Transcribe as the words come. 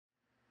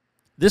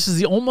This is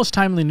the Almost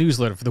Timely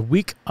newsletter for the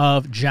week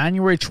of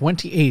January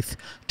 28th,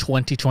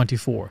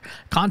 2024.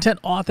 Content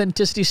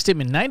authenticity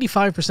statement.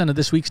 95% of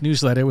this week's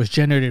newsletter was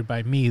generated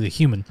by me, the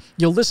human.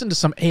 You'll listen to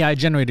some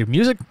AI-generated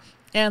music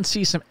and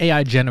see some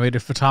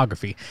AI-generated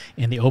photography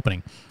in the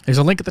opening. There's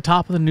a link at the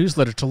top of the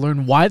newsletter to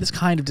learn why this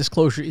kind of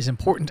disclosure is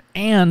important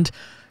and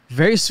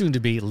very soon to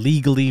be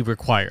legally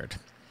required.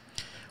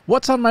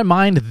 What's on my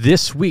mind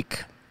this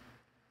week?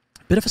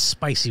 A bit of a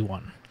spicy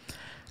one.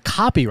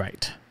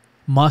 Copyright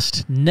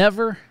must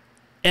never,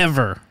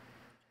 ever,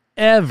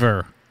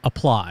 ever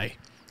apply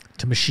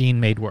to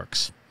machine-made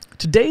works.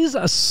 Today's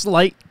a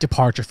slight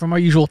departure from our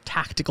usual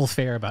tactical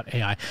fare about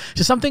AI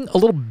to something a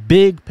little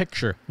big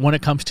picture when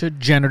it comes to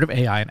generative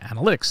AI and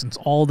analytics, and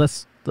all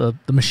this the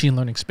machine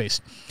learning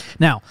space.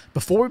 Now,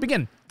 before we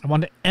begin, I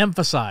want to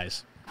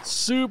emphasize,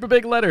 super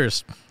big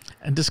letters,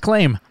 and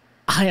disclaim,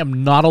 I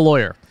am not a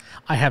lawyer.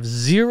 I have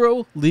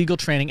zero legal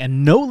training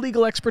and no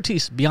legal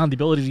expertise beyond the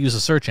ability to use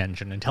a search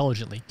engine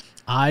intelligently.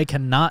 I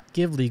cannot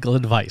give legal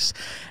advice,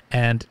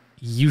 and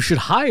you should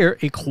hire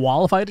a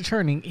qualified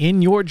attorney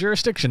in your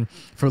jurisdiction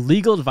for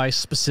legal advice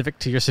specific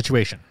to your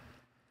situation.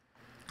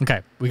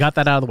 Okay, we got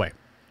that out of the way.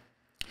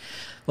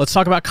 Let's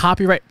talk about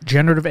copyright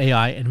generative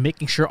AI and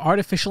making sure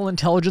artificial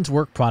intelligence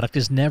work product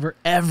is never,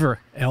 ever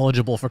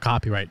eligible for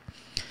copyright.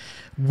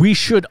 We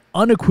should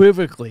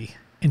unequivocally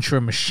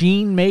ensure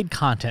machine-made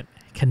content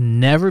can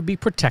never be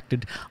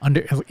protected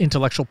under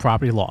intellectual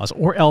property laws,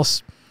 or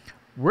else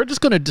we're just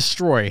going to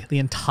destroy the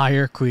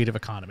entire creative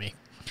economy.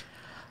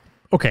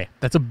 Okay,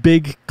 that's a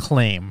big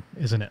claim,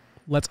 isn't it?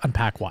 Let's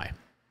unpack why.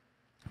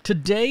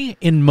 Today,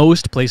 in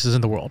most places in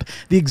the world,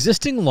 the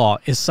existing law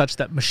is such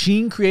that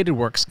machine-created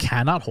works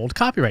cannot hold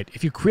copyright.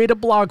 If you create a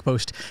blog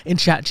post in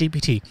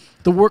ChatGPT,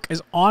 the work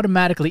is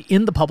automatically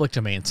in the public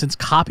domain since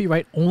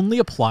copyright only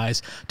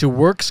applies to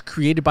works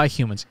created by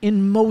humans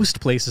in most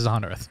places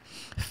on Earth.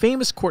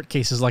 Famous court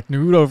cases like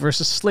Naruto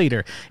versus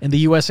Slater in the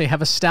USA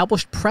have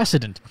established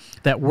precedent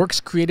that works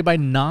created by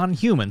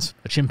non-humans,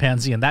 a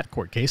chimpanzee in that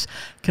court case,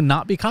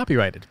 cannot be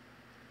copyrighted.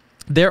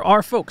 There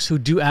are folks who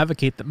do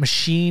advocate that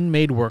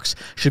machine-made works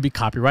should be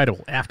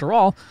copyrightable. After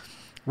all,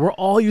 we're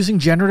all using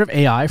generative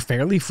AI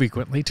fairly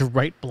frequently to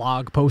write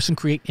blog posts and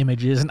create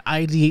images and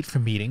ideate for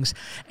meetings.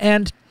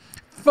 And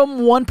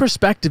from one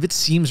perspective, it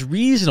seems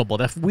reasonable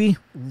that if we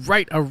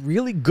write a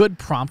really good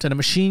prompt and a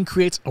machine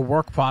creates a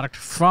work product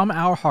from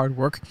our hard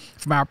work,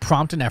 from our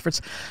prompt and efforts,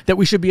 that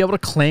we should be able to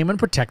claim and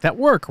protect that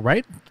work,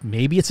 right?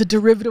 Maybe it's a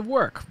derivative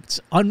work.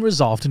 It's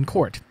unresolved in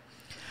court.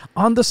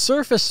 On the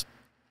surface,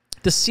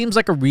 this seems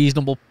like a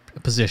reasonable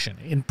position.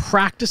 In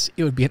practice,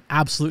 it would be an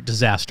absolute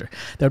disaster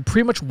that would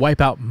pretty much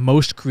wipe out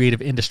most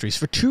creative industries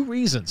for two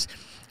reasons: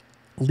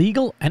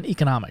 legal and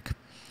economic.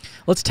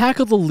 Let's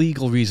tackle the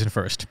legal reason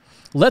first.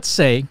 Let's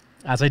say,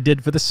 as I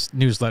did for this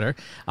newsletter,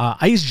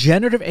 I use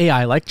generative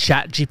AI like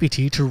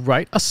ChatGPT to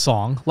write a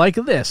song like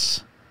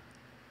this.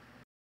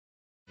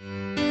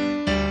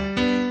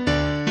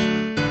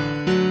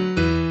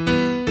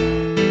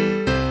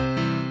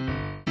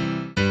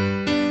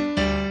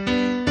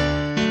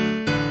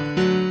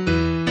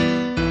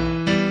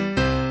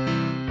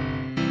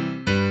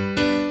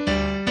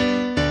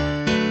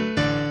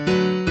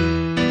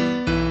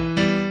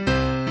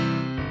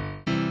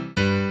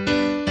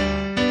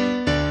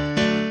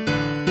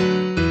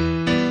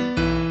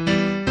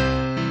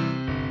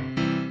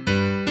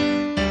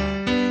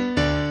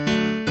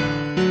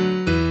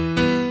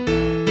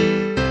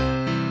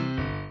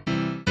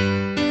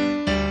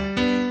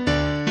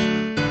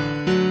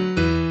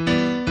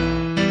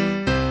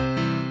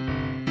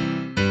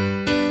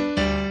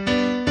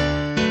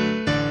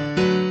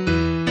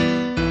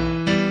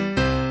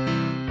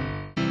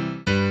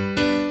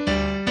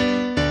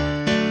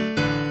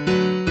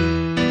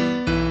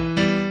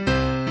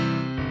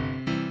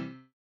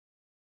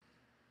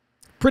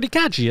 Pretty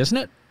catchy, isn't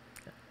it?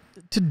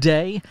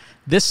 Today,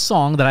 this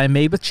song that I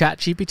made with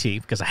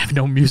ChatGPT, because I have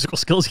no musical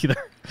skills either,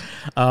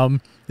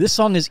 this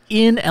song is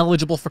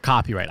ineligible for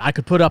copyright. I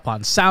could put it up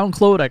on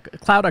SoundCloud,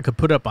 I could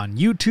put it up on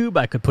YouTube,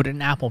 I could put it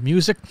in Apple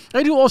Music.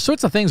 I do all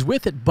sorts of things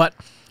with it, but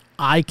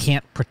I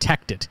can't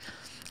protect it.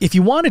 If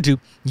you wanted to,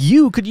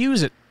 you could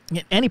use it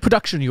in any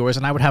production of yours,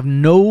 and I would have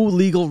no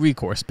legal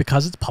recourse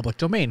because it's public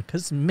domain,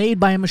 because it's made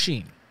by a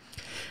machine.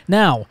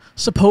 Now,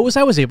 suppose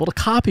I was able to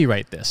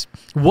copyright this.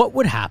 What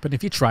would happen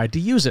if you tried to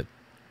use it?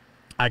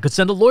 I could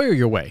send a lawyer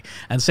your way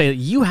and say that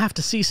you have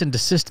to cease and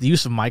desist the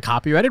use of my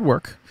copyrighted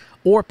work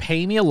or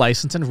pay me a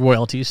license and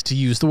royalties to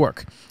use the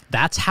work.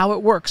 That's how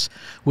it works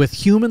with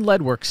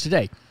human-led works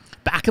today.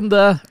 Back in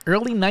the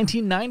early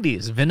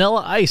 1990s,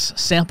 Vanilla Ice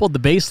sampled the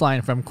bass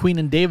line from Queen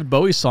and David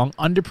Bowie's song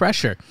Under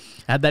Pressure.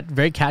 It had that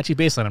very catchy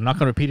bass line. I'm not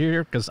going to repeat it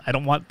here because I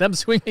don't want them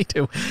suing me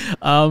too.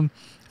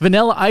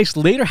 Vanilla Ice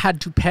later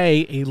had to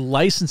pay a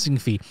licensing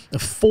fee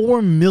of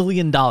 $4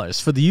 million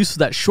for the use of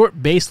that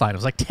short bass line. It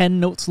was like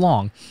 10 notes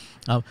long,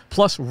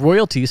 plus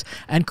royalties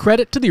and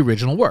credit to the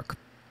original work.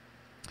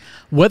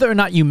 Whether or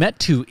not you meant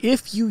to,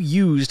 if you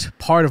used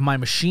part of my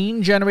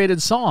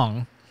machine-generated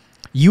song,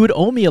 you would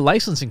owe me a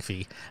licensing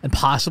fee and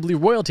possibly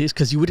royalties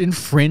because you would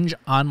infringe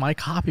on my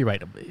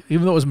copyright,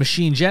 even though it was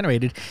machine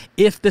generated.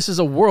 If this is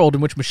a world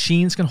in which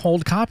machines can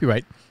hold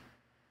copyright,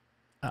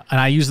 and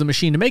I use the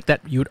machine to make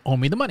that, you would owe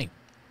me the money.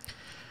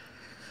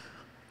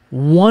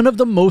 One of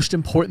the most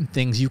important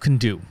things you can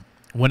do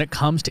when it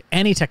comes to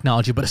any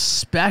technology, but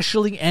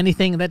especially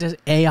anything that is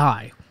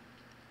AI,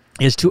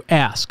 is to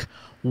ask,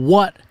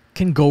 what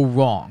can go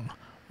wrong?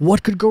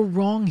 What could go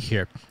wrong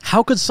here?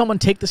 How could someone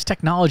take this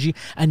technology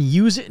and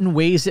use it in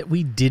ways that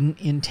we didn't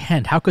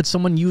intend? How could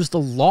someone use the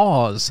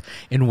laws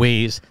in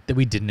ways that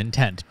we didn't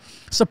intend?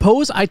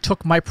 Suppose I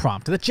took my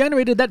prompt that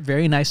generated that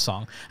very nice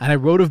song, and I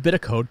wrote a bit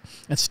of code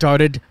and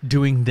started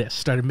doing this,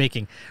 started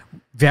making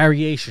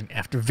variation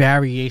after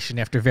variation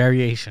after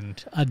variation,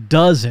 a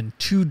dozen,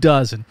 2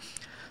 dozen.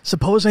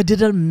 Suppose I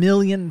did it 1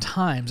 million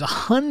times,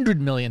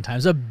 100 million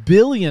times, 1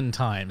 billion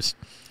times.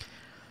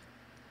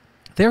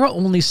 There are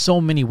only so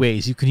many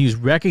ways you can use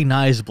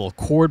recognizable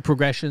chord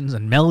progressions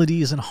and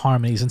melodies and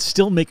harmonies and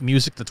still make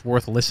music that's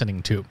worth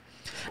listening to.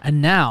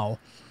 And now,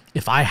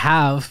 if I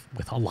have,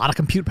 with a lot of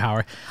compute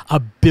power,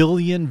 1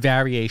 billion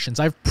variations,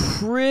 I've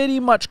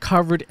pretty much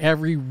covered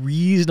every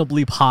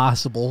reasonably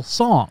possible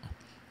song,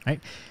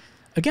 right?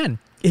 Again,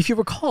 if you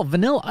recall,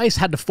 Vanilla Ice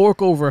had to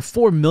fork over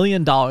 $4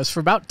 million for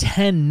about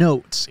 10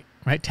 notes,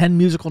 right? 10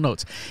 musical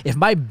notes. If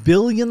my 1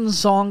 billion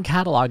song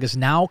catalog is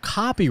now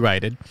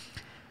copyrighted,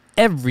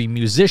 every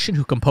musician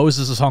who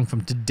composes a song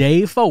from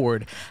today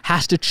forward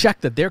has to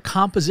check that their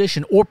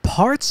composition or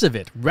parts of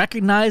it,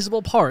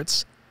 recognizable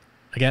parts,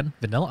 again,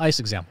 Vanilla Ice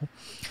example,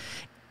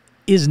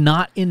 is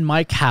not in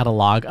my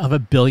catalog of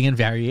 1 billion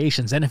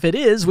variations. And if it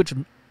is, which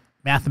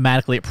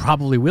mathematically it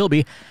probably will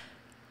be,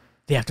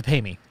 they have to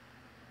pay me.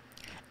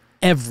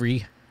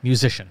 Every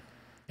musician,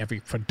 every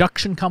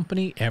production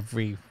company,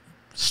 every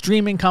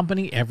streaming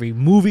company, every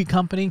movie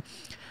company,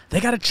 they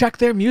got to check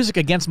their music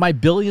against my 1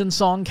 billion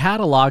song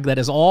catalog that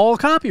is all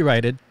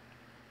copyrighted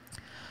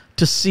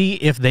to see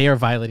if they are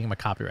violating my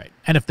copyright.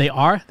 And if they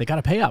are, they got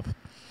to pay up.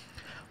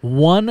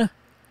 One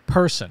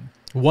person,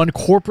 one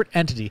corporate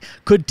entity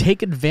could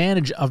take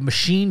advantage of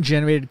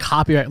machine-generated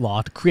copyright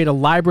law to create a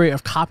library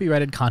of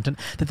copyrighted content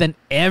that then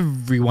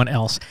everyone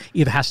else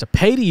either has to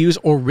pay to use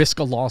or risk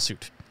a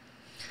lawsuit.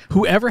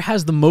 Whoever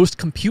has the most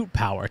compute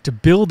power to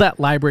build that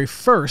library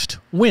first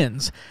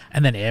wins,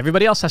 and then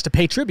everybody else has to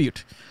pay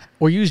tribute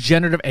or use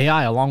generative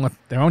AI along with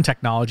their own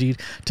technology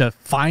to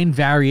find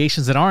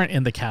variations that aren't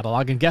in the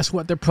catalog. And guess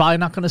what? They're probably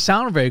not going to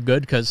sound very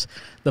good because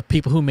the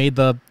people who made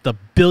the 1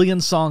 billion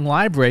song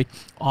library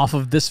off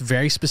of this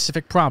very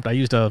specific prompt, I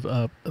used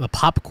a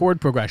pop chord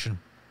progression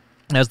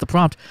as the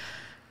prompt.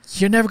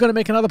 You're never going to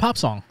make another pop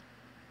song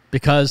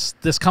because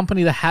this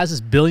company that has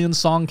this 1 billion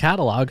song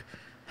catalog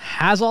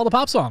has all the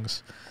pop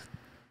songs.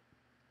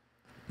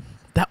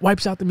 That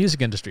wipes out the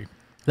music industry.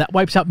 That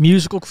wipes out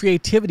musical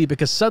creativity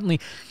because suddenly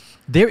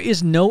there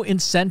is no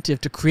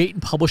incentive to create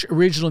and publish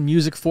original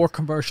music for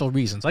commercial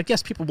reasons. I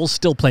guess people will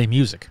still play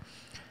music.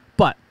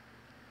 But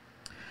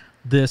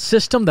the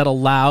system that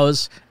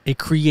allows a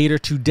creator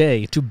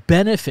today to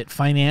benefit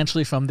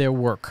financially from their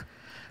work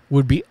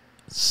would be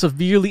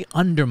severely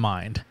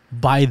undermined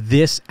by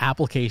this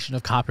application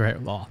of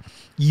copyright law.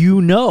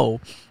 You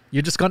know,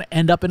 you're just going to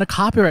end up in a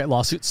copyright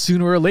lawsuit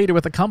sooner or later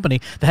with a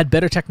company that had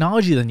better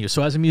technology than you.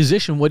 So as a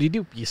musician, what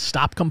do? You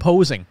stop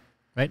composing,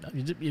 right?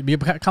 You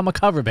become a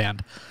cover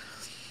band.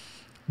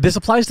 This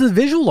applies to the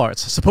visual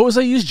arts. Suppose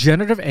I use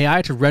generative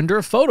AI to render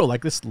a photo,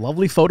 like this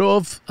lovely photo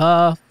of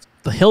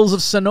the hills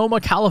of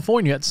Sonoma,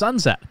 California at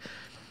sunset.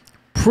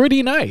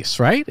 Pretty nice,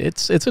 right?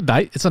 It's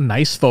a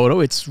nice photo.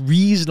 It's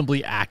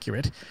reasonably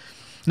accurate.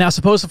 Now,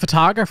 suppose a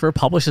photographer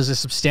publishes a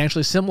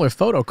substantially similar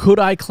photo. Could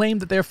I claim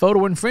that their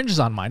photo infringes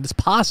on mine? It's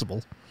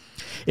possible.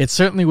 It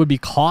certainly would be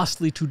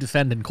costly to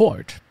defend in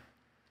court.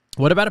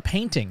 What about a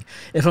painting?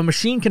 If a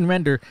machine can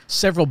render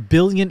several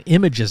billion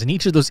images and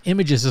each of those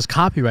images is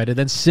copyrighted,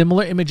 then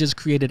similar images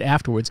created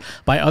afterwards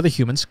by other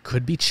humans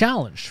could be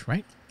challenged,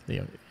 right?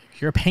 If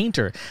you're a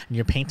painter and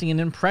you're painting in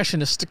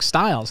impressionistic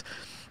styles,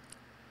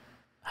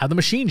 have the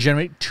machine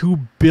generate 2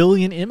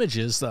 billion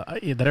images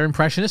that are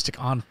impressionistic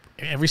on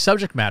every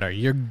subject matter.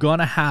 You're going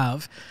to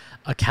have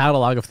a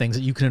catalog of things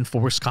that you can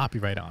enforce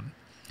copyright on.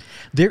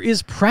 There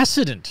is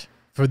precedent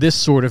for this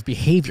sort of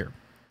behavior,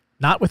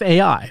 not with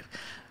AI,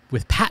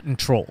 with patent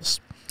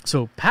trolls.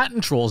 So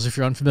patent trolls, if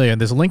you're unfamiliar,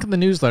 and there's a link in the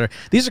newsletter,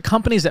 these are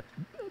companies that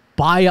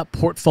buy up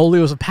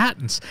portfolios of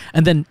patents,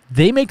 and then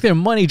they make their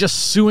money just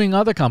suing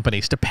other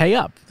companies to pay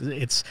up.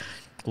 It's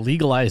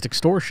legalized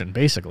extortion,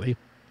 basically.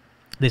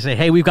 They say,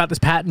 hey, we've got this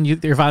patent,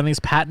 you're filing this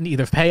patent,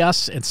 either pay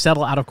us and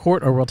settle out of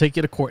court, or we'll take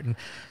you to court. And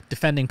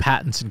defending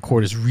patents in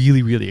court is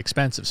really, really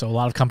expensive. So a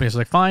lot of companies are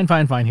like, fine,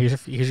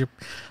 here's your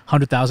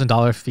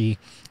 $100,000 fee.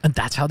 And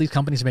that's how these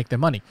companies make their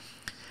money.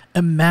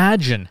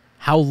 Imagine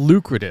how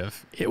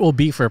lucrative it will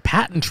be for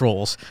patent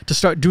trolls to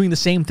start doing the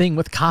same thing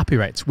with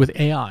copyrights, with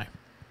AI.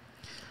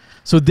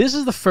 So this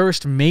is the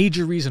first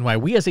major reason why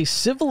we as a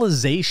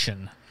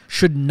civilization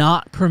should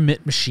not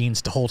permit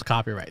machines to hold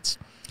copyrights.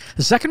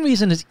 The second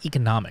reason is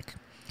economic.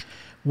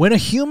 When a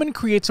human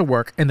creates a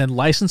work and then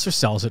licenses or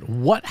sells it,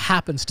 what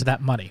happens to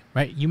that money,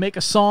 right? You make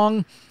a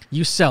song,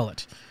 you sell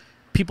it.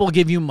 People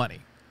give you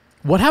money.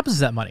 What happens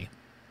to that money?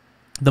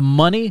 The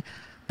money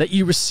that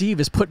you receive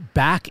is put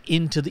back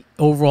into the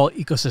overall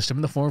ecosystem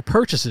in the form of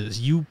purchases.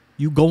 You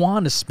go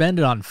on to spend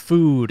it on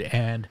food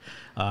and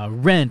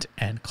rent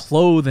and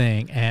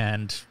clothing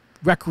and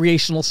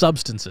recreational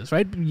substances,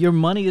 right? The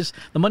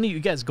money you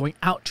get is going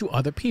out to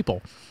other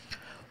people.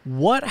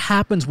 What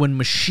happens when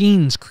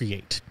machines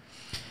create?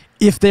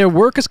 If their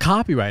work is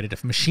copyrighted,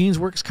 if machines'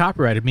 work is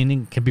copyrighted,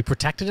 meaning can be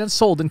protected and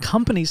sold, then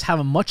companies have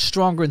a much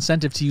stronger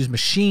incentive to use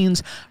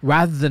machines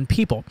rather than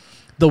people.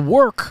 The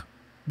work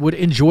would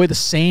enjoy the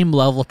same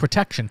level of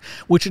protection,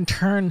 which in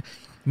turn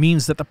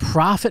means that the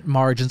profit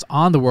margins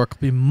on the work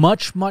will be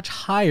much, much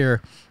higher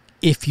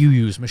if you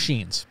use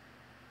machines.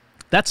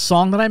 That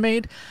song that I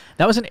made,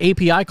 that was an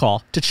API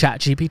call to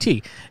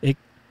ChatGPT.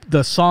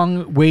 The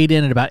song weighed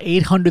in at about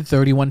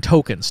 831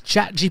 tokens.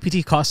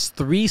 ChatGPT costs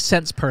 3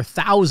 cents per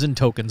 1,000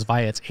 tokens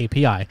via its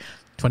API.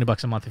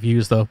 $20 a month if you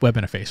use the web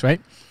interface,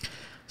 right?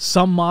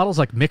 Some models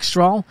like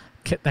Mixtral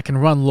that can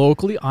run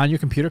locally on your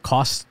computer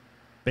cost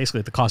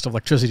basically the cost of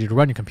electricity to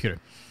run your computer.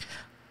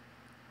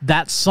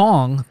 That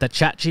song that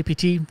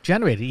ChatGPT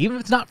generated, even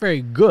if it's not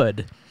very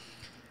good,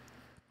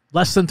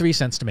 less than 3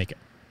 cents to make it.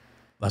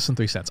 Less than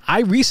 3 cents.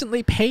 I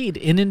recently paid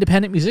an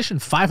independent musician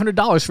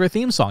 $500 for a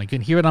theme song. You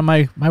can hear it on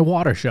my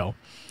Water show.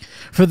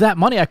 For that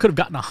money, I could have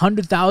gotten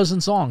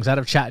 100,000 songs out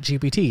of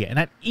ChatGPT.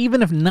 And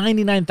even if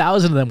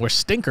 99,000 of them were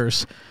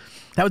stinkers,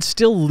 that would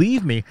still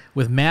leave me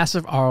with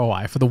massive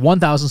ROI for the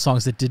 1,000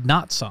 songs that did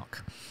not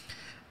suck.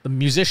 The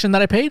musician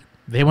that I paid,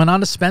 they went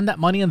on to spend that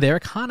money in their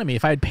economy.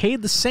 If I had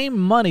paid the same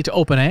money to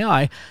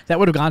OpenAI, that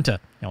would have gone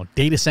to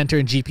data center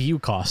and GPU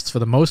costs for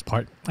the most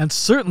part, and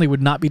certainly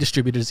would not be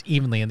distributed as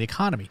evenly in the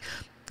economy.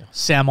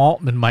 Sam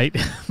Altman might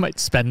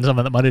spend some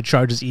of the money to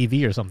charge his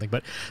EV or something,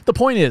 but the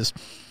point is,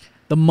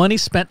 the money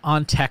spent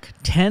on tech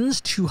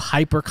tends to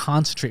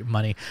hyper-concentrate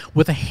money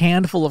with a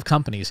handful of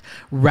companies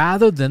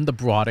rather than the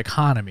broad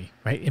economy,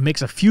 right? It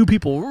makes a few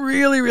people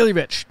really, really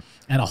rich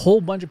and a whole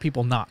bunch of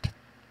people not.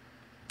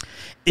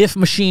 If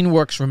machine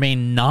works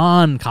remain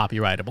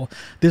non-copyrightable,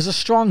 there's a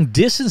strong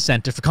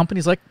disincentive for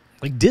companies like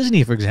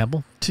Disney, for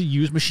example, to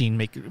use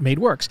machine-made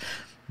works.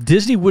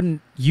 Disney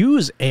wouldn't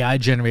use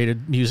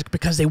AI-generated music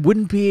because they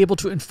wouldn't be able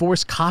to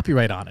enforce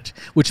copyright on it,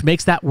 which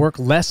makes that work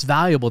less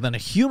valuable than a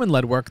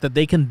human-led work that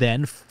they can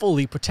then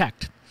fully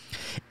protect.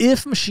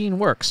 If machine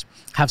works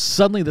have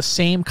suddenly the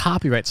same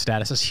copyright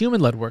status as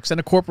human-led works, then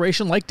a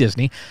corporation like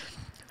Disney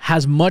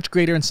has much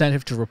greater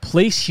incentive to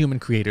replace human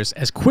creators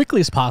as quickly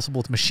as possible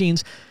with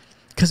machines,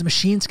 because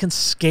machines can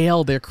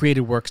scale their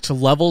created works to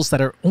levels that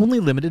are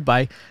only limited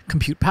by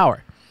compute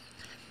power.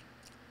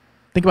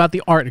 Think about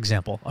the art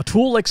example. A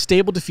tool like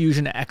Stable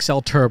Diffusion XL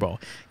Turbo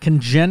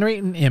can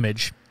generate an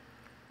image,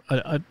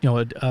 an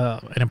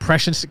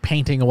impressionistic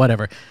painting or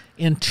whatever,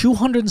 in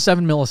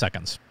 207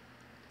 milliseconds.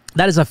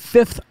 That is a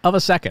fifth of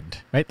a second,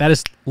 right? That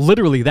is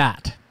literally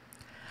that.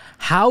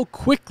 How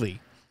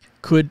quickly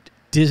could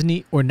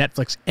Disney or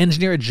Netflix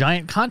engineer a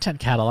giant content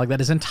catalog that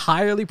is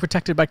entirely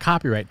protected by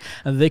copyright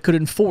and they could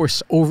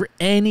enforce over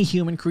any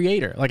human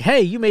creator? Like,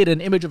 hey, you made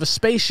an image of a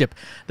spaceship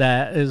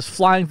that is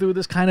flying through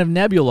this kind of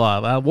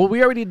nebula. Well,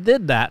 we already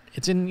did that.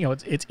 It's in,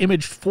 it's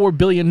image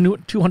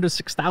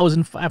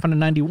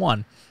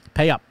 4,206,591.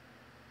 Pay up.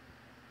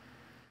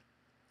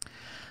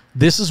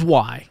 This is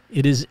why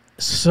it is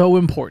so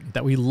important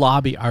that we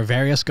lobby our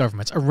various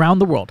governments around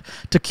the world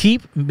to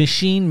keep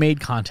machine-made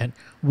content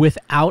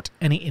without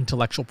any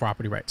intellectual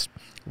property rights.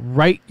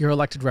 Write your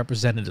elected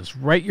representatives,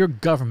 write your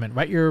government,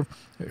 write your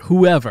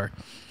whoever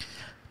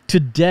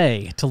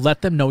today to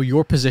let them know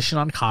your position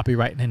on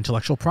copyright and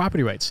intellectual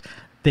property rights.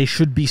 They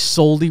should be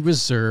solely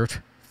reserved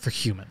for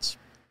humans.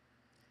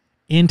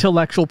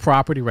 Intellectual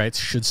property rights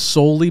should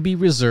solely be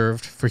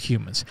reserved for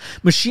humans.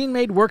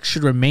 Machine-made works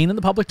should remain in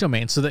the public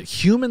domain so that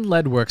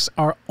human-led works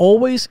are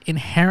always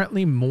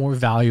inherently more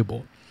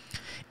valuable.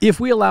 If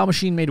we allow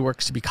machine-made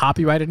works to be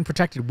copyrighted and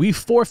protected, we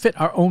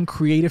forfeit our own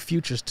creative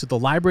futures to the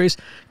libraries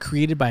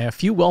created by a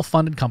few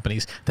well-funded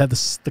companies that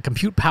have the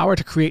compute power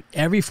to create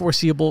every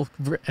foreseeable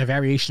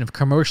variation of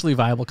commercially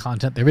viable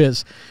content there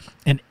is,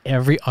 and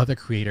every other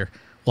creator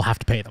will have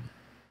to pay them.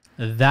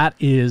 That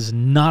is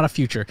not a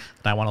future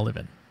that I want to live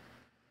in.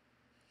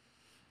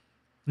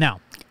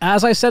 Now,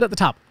 as I said at the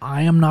top,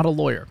 I am not a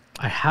lawyer.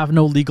 I have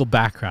no legal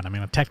background. I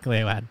mean,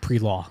 technically I had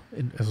pre-law.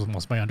 It was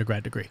almost my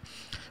undergrad degree.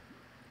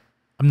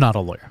 I'm not a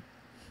lawyer.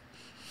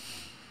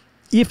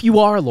 If you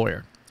are a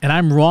lawyer, and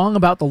I'm wrong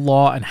about the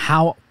law and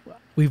how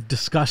we've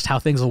discussed how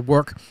things will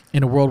work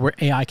in a world where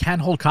AI can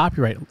hold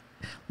copyright,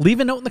 leave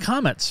a note in the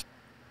comments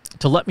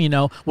to let me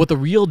know what the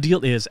real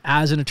deal is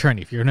as an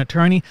attorney. If you're an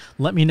attorney,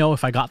 let me know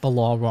if I got the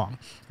law wrong.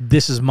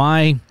 This is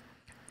my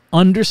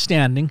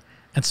understanding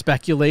and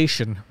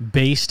speculation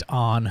based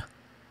on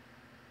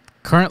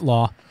current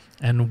law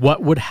and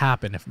what would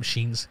happen if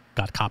machines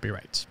got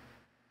copyrights.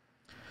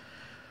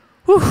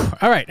 Whew.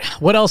 All right,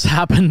 what else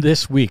happened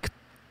this week?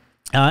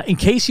 In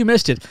case you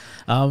missed it,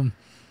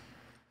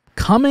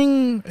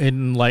 Coming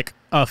in like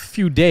a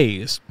few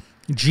days,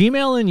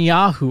 Gmail and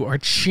Yahoo are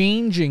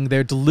changing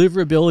their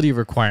deliverability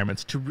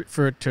requirements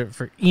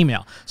for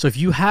email. So if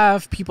you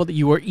have people that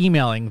you are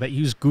emailing that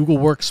use Google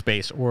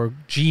Workspace or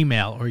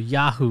Gmail or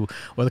Yahoo,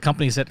 or the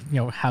companies that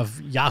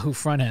have Yahoo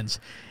front ends,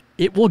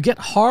 it will get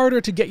harder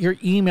to get your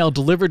email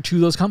delivered to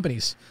those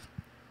companies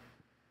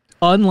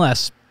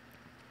unless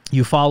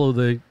you follow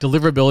the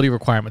deliverability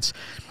requirements.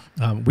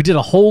 We did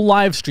a whole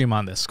live stream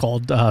on this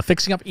called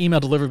Fixing Up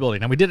Email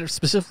Deliverability. Now, we did it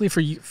specifically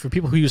for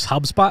people who use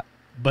HubSpot,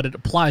 but it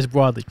applies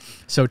broadly.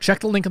 So check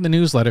the link in the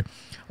newsletter.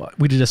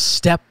 We did a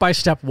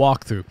step-by-step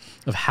walkthrough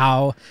of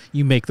how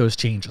you make those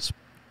changes.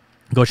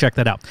 Go check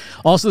that out.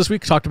 Also this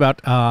week, talked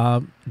about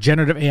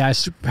generative AI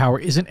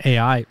superpower isn't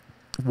AI,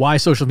 why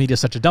social media is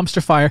such a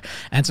dumpster fire,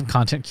 and some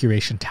content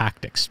curation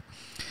tactics.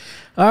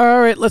 All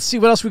right, let's see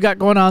what else we got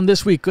going on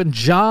this week. Good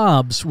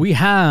jobs. We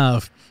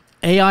have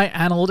AI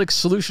analytics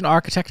solution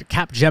architect at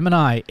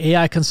Capgemini,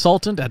 AI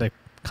consultant at a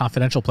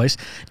confidential place,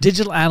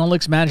 digital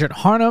analytics manager at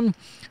Harnum,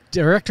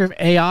 director of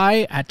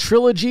AI at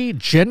Trilogy,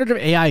 generative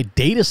AI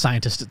data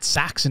scientist at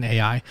Saxon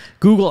AI,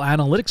 Google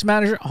analytics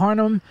manager at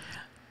Harnum,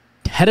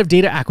 head of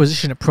data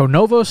acquisition at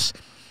Pronovos,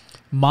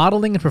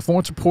 modeling and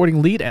performance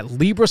reporting lead at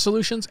Libra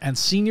Solutions, and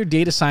senior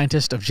data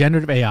scientist of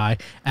generative AI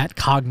at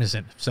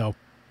Cognizant. So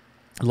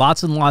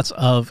lots and lots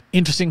of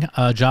interesting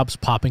jobs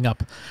popping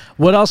up.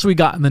 What else we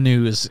got in the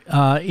news?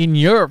 In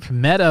Europe,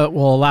 Meta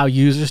will allow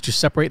users to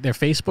separate their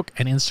Facebook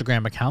and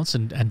Instagram accounts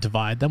and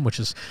divide them, which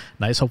is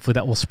nice. Hopefully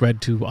that will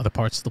spread to other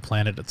parts of the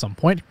planet at some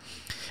point.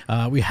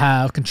 We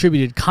have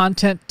contributed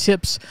content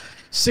tips.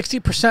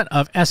 60%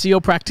 of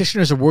SEO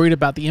practitioners are worried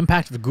about the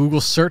impact of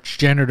Google search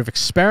generative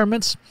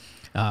experiments.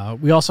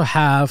 We also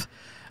have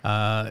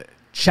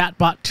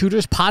chatbot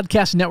tutors,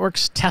 podcast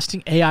networks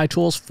testing AI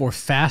tools for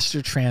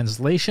faster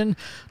translation,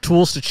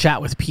 tools to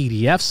chat with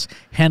PDFs,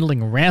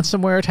 handling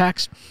ransomware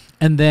attacks,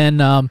 and then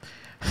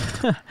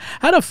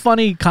had a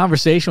funny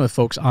conversation with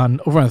folks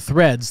over on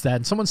Threads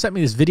that someone sent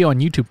me this video on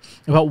YouTube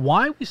about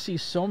why we see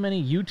so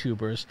many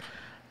YouTubers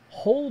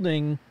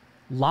holding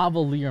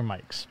lavalier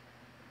mics.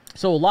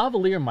 So a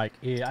lavalier mic,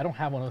 I don't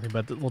have one with me,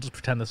 but we'll just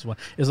pretend this is one,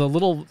 is a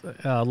little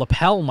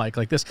lapel mic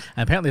like this.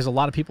 And apparently there's a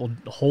lot of people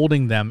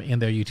holding them in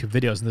their YouTube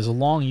videos. And there's a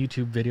long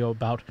YouTube video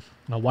about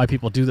why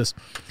people do this.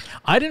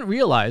 I didn't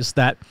realize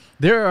that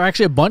there are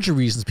actually a bunch of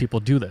reasons people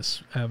do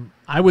this.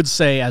 I would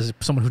say, as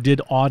someone who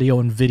did audio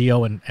and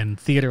video and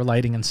theater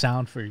lighting and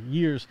sound for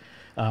years,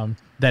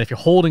 that if you're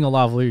holding a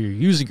lavalier, you're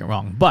using it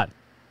wrong. But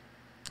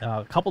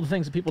a couple of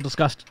things that people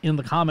discussed in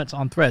the comments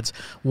on Threads.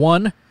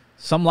 One,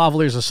 some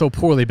lavaliers are so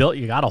poorly built,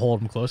 you got to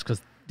hold them close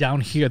because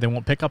down here they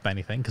won't pick up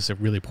anything because they're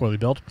really poorly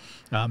built.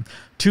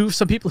 Two,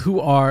 some people who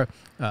are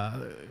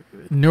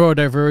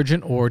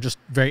neurodivergent or just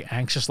very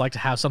anxious like to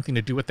have something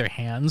to do with their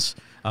hands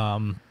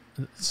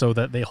so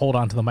that they hold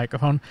on to the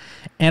microphone.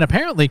 And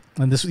apparently,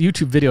 and this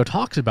YouTube video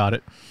talks about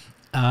it,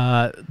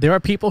 there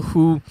are people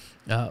who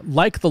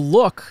like the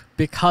look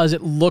because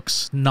it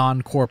looks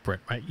non-corporate,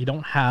 right? You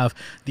don't have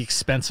the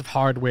expensive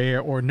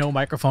hardware or no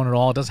microphone at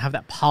all. It doesn't have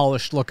that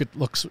polished look. It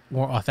looks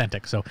more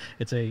authentic. So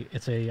it's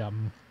a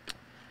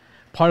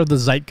part of the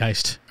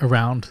zeitgeist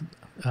around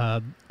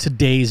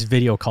today's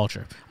video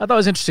culture. I thought it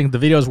was interesting. The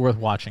video is worth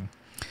watching.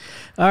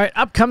 All right,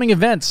 upcoming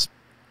events.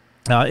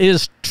 It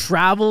is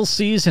travel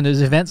season, it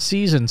is event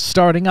season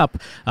starting up.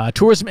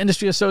 Tourism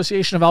Industry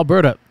Association of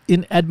Alberta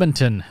in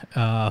Edmonton,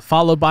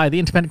 followed by the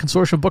Independent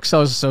Consortium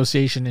Booksellers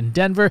Association in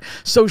Denver,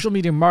 Social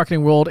Media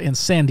Marketing World in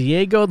San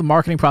Diego, the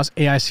Marketing Process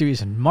AI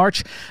Series in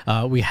March.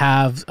 We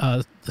have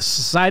the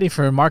Society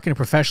for Marketing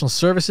Professional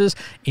Services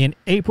in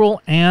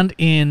April and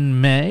in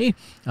May,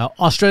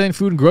 Australian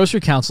Food and Grocery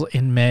Council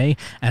in May,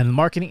 and the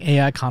Marketing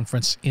AI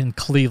Conference in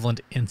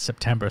Cleveland in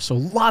September. So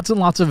lots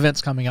and lots of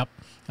events coming up.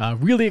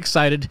 Really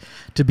excited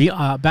to be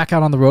back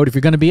out on the road. If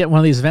you're going to be at one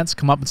of these events,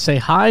 come up and say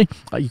hi.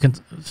 You can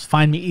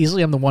find me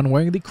easily. I'm the one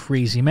wearing the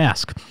crazy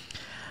mask.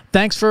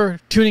 Thanks for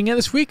tuning in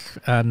this week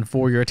and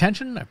for your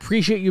attention. I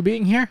appreciate you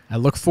being here. I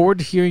look forward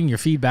to hearing your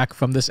feedback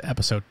from this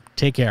episode.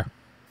 Take care.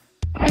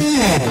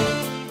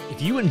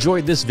 If you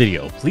enjoyed this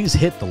video, please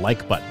hit the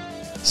like button.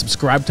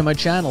 Subscribe to my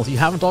channel if you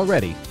haven't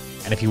already.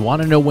 And if you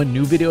want to know when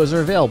new videos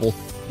are available,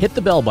 hit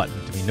the bell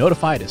button to be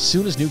notified as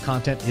soon as new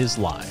content is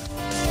live.